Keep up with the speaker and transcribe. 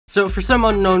So for some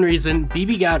unknown reason,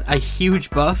 Bibi got a huge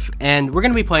buff, and we're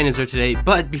gonna be playing as her today.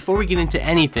 But before we get into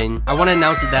anything, I want to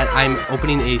announce that I'm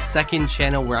opening a second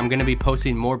channel where I'm gonna be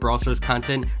posting more Brawl Stars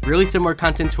content, really similar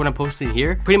content to what I'm posting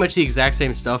here, pretty much the exact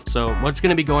same stuff. So what's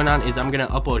gonna be going on is I'm gonna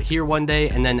upload here one day,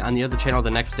 and then on the other channel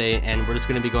the next day, and we're just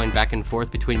gonna be going back and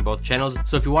forth between both channels.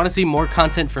 So if you want to see more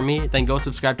content from me, then go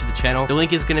subscribe to the channel. The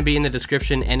link is gonna be in the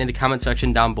description and in the comment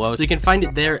section down below, so you can find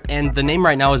it there. And the name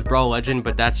right now is Brawl Legend,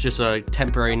 but that's just a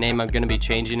temporary name. I'm gonna be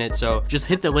changing it, so just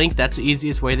hit the link. That's the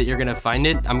easiest way that you're gonna find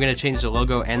it. I'm gonna change the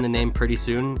logo and the name pretty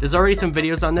soon. There's already some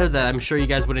videos on there that I'm sure you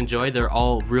guys would enjoy. They're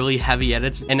all really heavy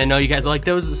edits, and I know you guys like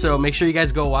those, so make sure you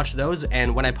guys go watch those.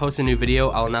 And when I post a new video,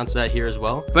 I'll announce that here as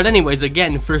well. But anyways,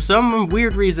 again, for some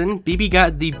weird reason, Bibi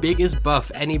got the biggest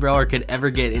buff any brawler could ever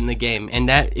get in the game, and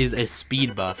that is a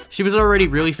speed buff. She was already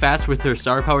really fast with her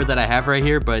star power that I have right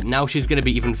here, but now she's gonna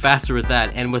be even faster with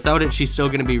that, and without it, she's still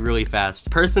gonna be really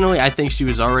fast. Personally, I think she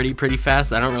was already pretty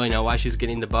fast. I don't really know why she's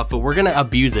getting the buff, but we're gonna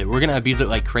abuse it. We're gonna abuse it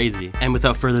like crazy. And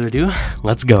without further ado,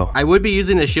 let's go. I would be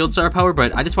using the shield star power,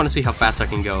 but I just want to see how fast I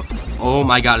can go. Oh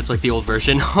my god, it's like the old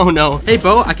version. Oh no. Hey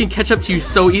Bo, I can catch up to you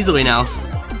so easily now.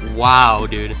 Wow,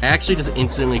 dude. I actually just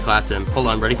instantly clapped him. Hold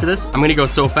on, ready for this? I'm gonna go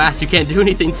so fast. You can't do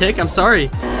anything, Tick. I'm sorry.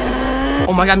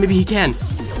 Oh my god, maybe he can.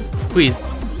 Please.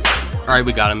 Alright,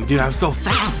 we got him. Dude, I'm so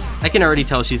fast. I can already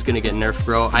tell she's gonna get nerfed,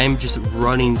 bro. I am just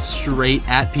running straight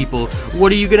at people.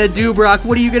 What are you gonna do, Brock?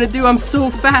 What are you gonna do? I'm so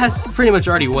fast. Pretty much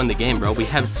already won the game, bro. We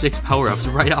have 6 power-ups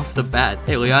right off the bat.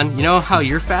 Hey, Leon, you know how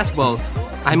you're fast? Well,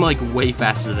 I'm like way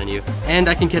faster than you. And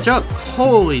I can catch up.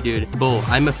 Holy dude. Bull,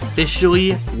 I'm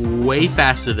officially way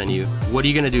faster than you. What are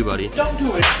you gonna do, buddy? Don't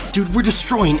do it. Dude, we're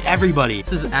destroying everybody.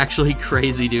 This is actually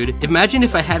crazy, dude. Imagine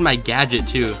if I had my gadget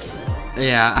too.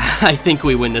 Yeah, I think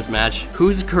we win this match.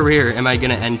 Whose career am I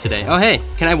gonna end today? Oh, hey,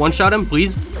 can I one-shot him,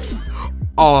 please?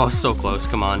 Oh, so close,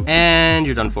 come on. And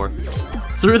you're done for.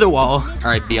 Through the wall. All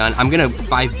right, Beyond, I'm gonna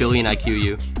 5 billion IQ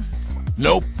you.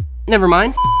 Nope. Never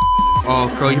mind.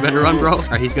 Oh, Crow, you better run, bro. All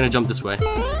right, he's gonna jump this way.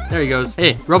 There he goes.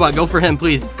 Hey, Robot, go for him,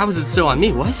 please. How is it still on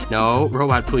me? What? No,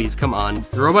 Robot, please, come on.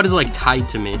 The Robot is like tied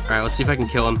to me. All right, let's see if I can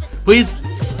kill him. Please.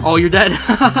 Oh, you're dead.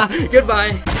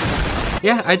 Goodbye.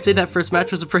 Yeah, I'd say that first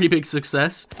match was a pretty big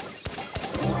success.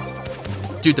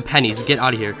 Dude, the pennies, get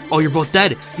out of here. Oh, you're both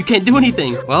dead. You can't do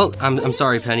anything. Well, I'm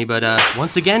sorry, Penny, but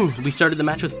once again, we started the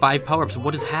match with 5 power-ups.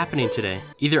 What is happening today?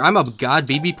 Either I'm a god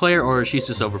Bibi player or she's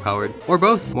just overpowered. Or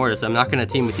both. Mortis, I'm not gonna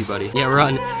team with you, buddy. Yeah,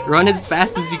 run. Run as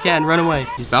fast as you can. Run away.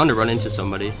 He's bound to run into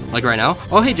somebody. Like right now.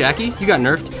 Oh, hey, Jackie. You got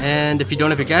nerfed. And if you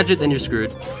don't have your gadget, then you're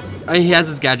screwed. Oh, he has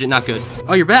his gadget. Not good.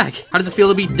 Oh, you're back. How does it feel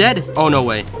to be dead? Oh, no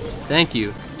way. Thank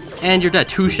you. And you're dead.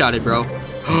 2-shotted, bro.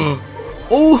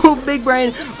 Oh, big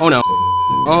brain. Oh, no.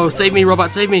 Oh, save me,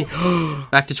 Robot, save me.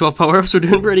 Back to 12 power-ups. We're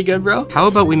doing pretty good, bro. How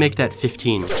about we make that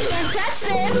 15?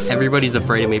 Everybody's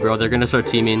afraid of me, bro. They're gonna start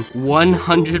teaming.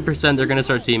 100% they're gonna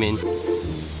start teaming.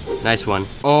 Nice one.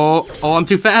 Oh, I'm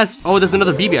too fast. Oh, there's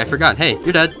another Bibi. I forgot. Hey,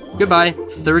 you're dead. Goodbye.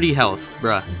 30 health.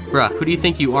 Bruh. Who do you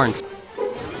think you aren't?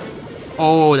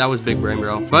 Oh, that was big brain,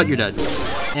 bro. But you're dead.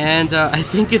 And I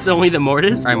think it's only the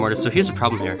Mortis. All right, Mortis, so here's the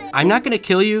problem here. I'm not gonna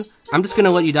kill you. I'm just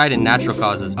gonna let you die to natural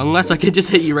causes. Unless I could just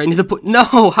hit you right into the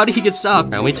No, how did he get stopped?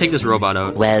 All right, let me take this robot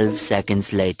out. 12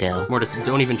 seconds later. Mortis,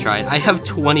 don't even try it. I have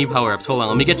 20 power-ups. Hold on,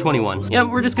 let me get 21. Yeah,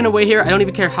 we're just gonna wait here. I don't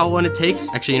even care how long it takes.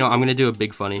 Actually, you know, I'm gonna do a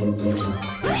big funny.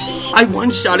 I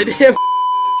one-shotted him.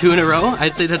 2 in a row?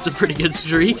 I'd say that's a pretty good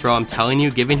streak. Bro, I'm telling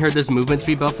you, giving her this movement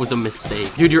speed buff was a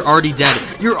mistake. Dude, you're already dead.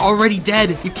 You're already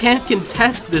dead. You can't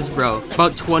contest this, bro.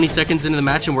 About 20 seconds into the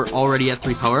match and we're already at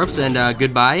 3 power-ups, and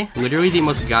goodbye. Literally the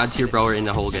most god-tier brawler in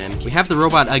the whole game. We have the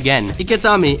Robot again. He gets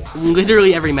on me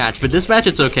literally every match, but this match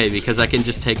it's okay because I can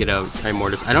just take it out. All right,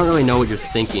 Mortis, I don't really know what you're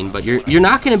thinking, but you're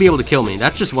not gonna be able to kill me.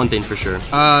 That's just one thing for sure.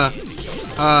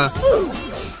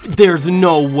 There's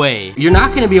no way. You're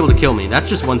not gonna be able to kill me. That's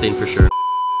just one thing for sure.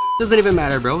 Doesn't even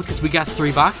matter, bro, because we got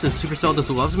 3 boxes. Supercell just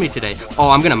loves me today.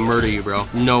 Oh, I'm gonna murder you, bro.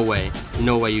 No way.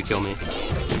 No way you kill me.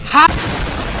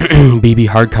 Ha! Bibi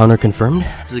hard counter confirmed.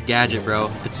 It's a gadget, bro.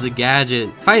 It's a gadget.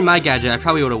 If I had my gadget, I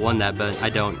probably would have won that, but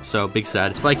I don't. So, big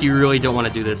sad. Spike, you really don't want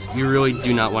to do this. You really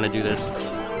do not want to do this.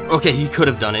 Okay, he could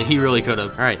have done it. He really could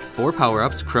have. All right, 4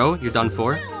 power-ups. Crow, you're done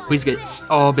for. Please get...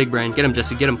 Oh, big brain. Get him,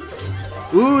 Jesse. Get him.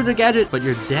 Ooh, the gadget. But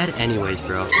you're dead anyways,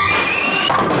 bro.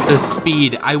 The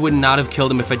speed. I would not have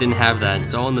killed him if I didn't have that.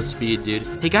 It's all in the speed, dude.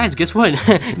 Hey guys, guess what?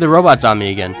 The robot's on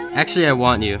me again. Actually, I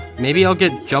want you. Maybe I'll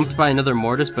get jumped by another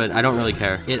Mortis, but I don't really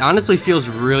care. It honestly feels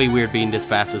really weird being this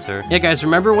fast as her. Yeah, guys,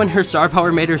 remember when her star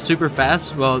power made her super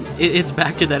fast? Well, it's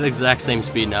back to that exact same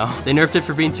speed now. They nerfed it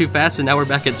for being too fast, and now we're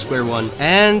back at square one.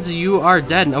 And you are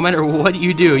dead. No matter what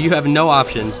you do, you have no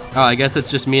options. Oh, I guess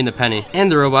it's just me and the penny. And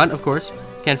the robot, of course.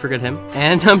 Can't forget him.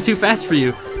 And I'm too fast for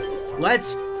you.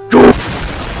 Let's go!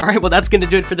 Alright, well that's gonna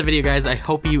do it for the video, guys. I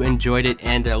hope you enjoyed it,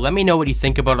 and let me know what you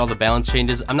think about all the balance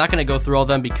changes. I'm not gonna go through all of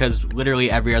them because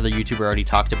literally every other YouTuber already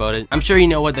talked about it. I'm sure you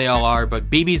know what they all are, but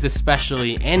BBs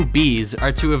especially, and Bs,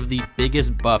 are two of the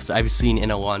biggest buffs I've seen in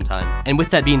a long time. And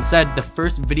with that being said, the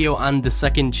first video on the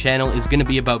second channel is gonna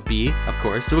be about B, of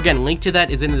course. So again, link to that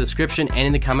is in the description and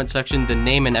in the comment section. The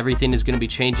name and everything is gonna be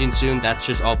changing soon. That's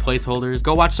just all placeholders.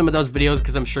 Go watch some of those videos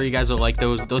because I'm sure you guys will like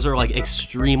those. Those are like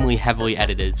extremely heavily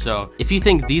edited. So if you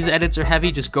think these edits are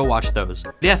heavy, just go watch those.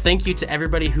 But yeah, thank you to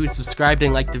everybody who subscribed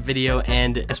and liked the video,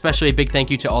 and especially a big thank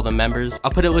you to all the members.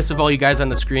 I'll put a list of all you guys on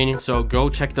the screen, so go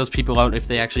check those people out if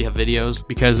they actually have videos,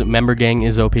 because member gang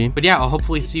is OP. But yeah, I'll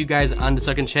hopefully see you guys on the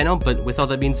second channel, but with all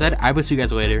that being said, I will see you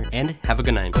guys later, and have a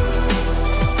good night.